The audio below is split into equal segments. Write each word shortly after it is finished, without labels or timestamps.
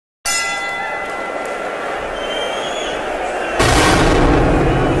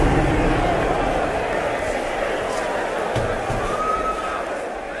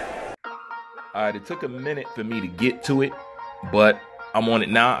right, it took a minute for me to get to it, but I'm on it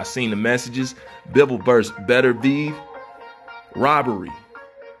now. I seen the messages. Bivol versus Beterbiev. Robbery.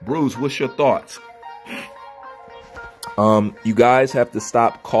 Bruce, what's your thoughts? You guys have to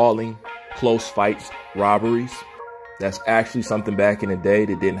stop calling close fights robberies. That's actually something back in the day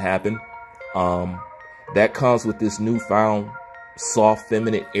that didn't happen. That comes with this newfound soft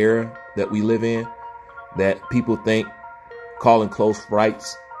feminine era that we live in, that people think calling close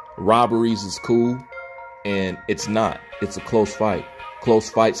fights robberies is cool, and it's not. It's a close fight. Close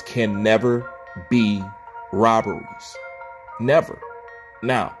fights can never be robberies. Never.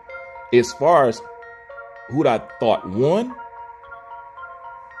 Now, as far as who I thought won,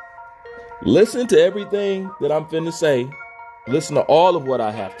 listen to everything that I'm finna say. Listen to all of what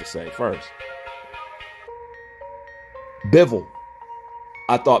I have to say first. Bivol.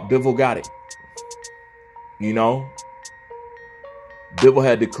 I thought Bivol got it. You know? Bivol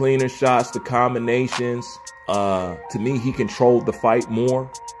had the cleaner shots, the combinations. To me, he controlled the fight more.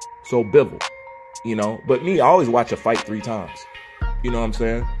 So Bivol, you know. But me, I always watch a fight 3 times. You know what I'm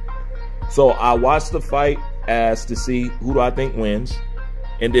saying? So I watched the fight as to see who do I think wins.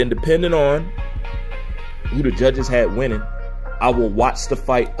 And then depending on who the judges had winning, I will watch the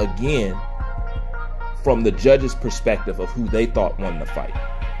fight again from the judge's perspective of who they thought won the fight.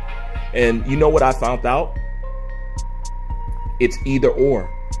 And you know what I found out? It's either or.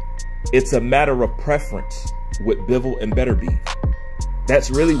 It's a matter of preference with Bivol and Beterbiev.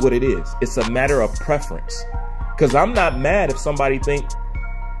 That's really what it is. It's a matter of preference. Because I'm not mad if somebody thinks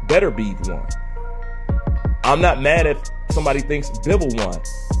Beterbiev won. I'm not mad if somebody thinks Bivol won.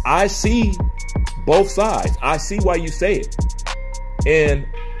 I see both sides. I see why you say it. And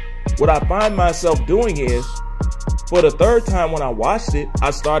what I find myself doing is, for the 3rd time when I watched it,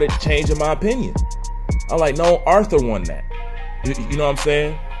 I started changing my opinion. I'm like, no, Arthur won that. You know what I'm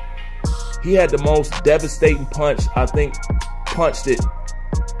saying? He had the most devastating punch. I think punch that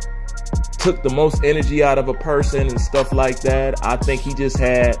took the most energy out of a person and stuff like that. I think he just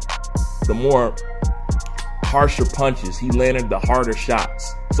had the more harsher punches. He landed the harder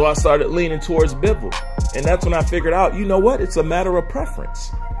shots. So I started leaning towards Bivol. And that's when I figured out, you know what? It's a matter of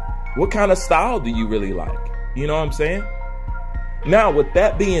preference. What kind of style do you really like? You know what I'm saying? Now, with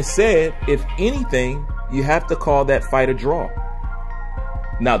that being said, if anything, you have to call that fight a draw.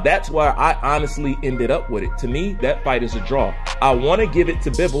 Now, that's why I honestly ended up with it. To me, that fight is a draw. I want to give it to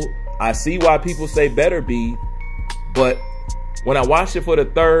Bivol. I see why people say Beterbiev, but when I watched it for the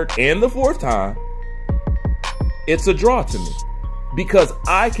 3rd and the 4th time, it's a draw to me. Because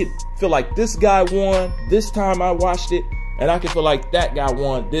I could feel like this guy won this time I watched it, and I could feel like that guy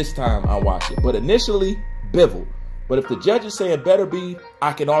won this time I watched it. But initially, Bivol. But if the judge is saying Beterbiev,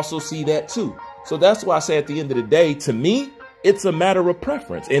 I can also see that too. So that's why I say at the end of the day, to me, it's a matter of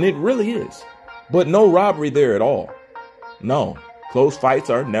preference, and it really is. But no robbery there at all. No, close fights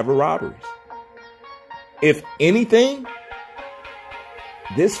are never robberies. If anything,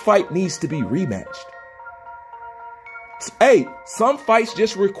 this fight needs to be rematched. Hey, some fights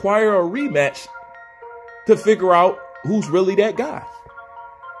just require a rematch to figure out who's really that guy.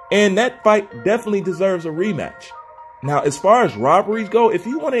 And that fight definitely deserves a rematch. Now, as far as robberies go, if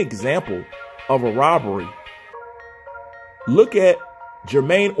you want an example of a robbery, look at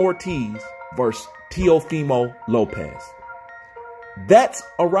Jermaine Ortiz versus Teofimo Lopez. That's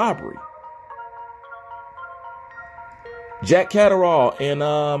a robbery. Jack Catterall and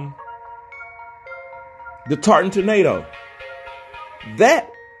the Tartan Tornado.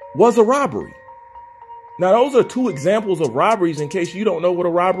 That was a robbery. Now, those are 2 examples of robberies in case you don't know what a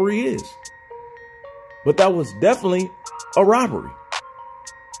robbery is. But that was definitely a robbery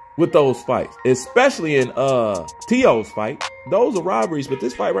with those fights, especially in T.O.'s fight. Those are robberies, but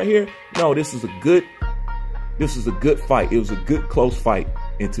this fight right here, no, this is a good fight. It was a good close fight.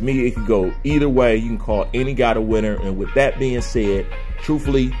 And to me, it could go either way. You can call any guy the winner. And with that being said,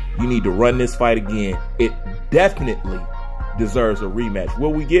 truthfully, you need to run this fight again. It definitely deserves a rematch.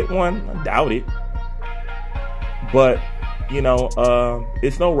 Will we get one? I doubt it. But, you know,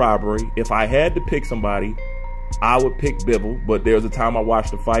 it's no robbery. If I had to pick somebody, I would pick Bivol. But there was a time I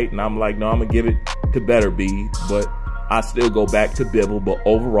watched the fight and I'm like, no, I'm going to give it to Beterbiev. But I still go back to Bivol. But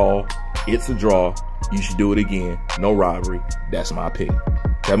overall, it's a draw. You should do it again. No robbery. That's my opinion.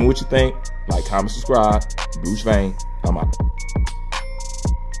 Tell me what you think. Like, comment, subscribe. Bruce Vane. I'm out.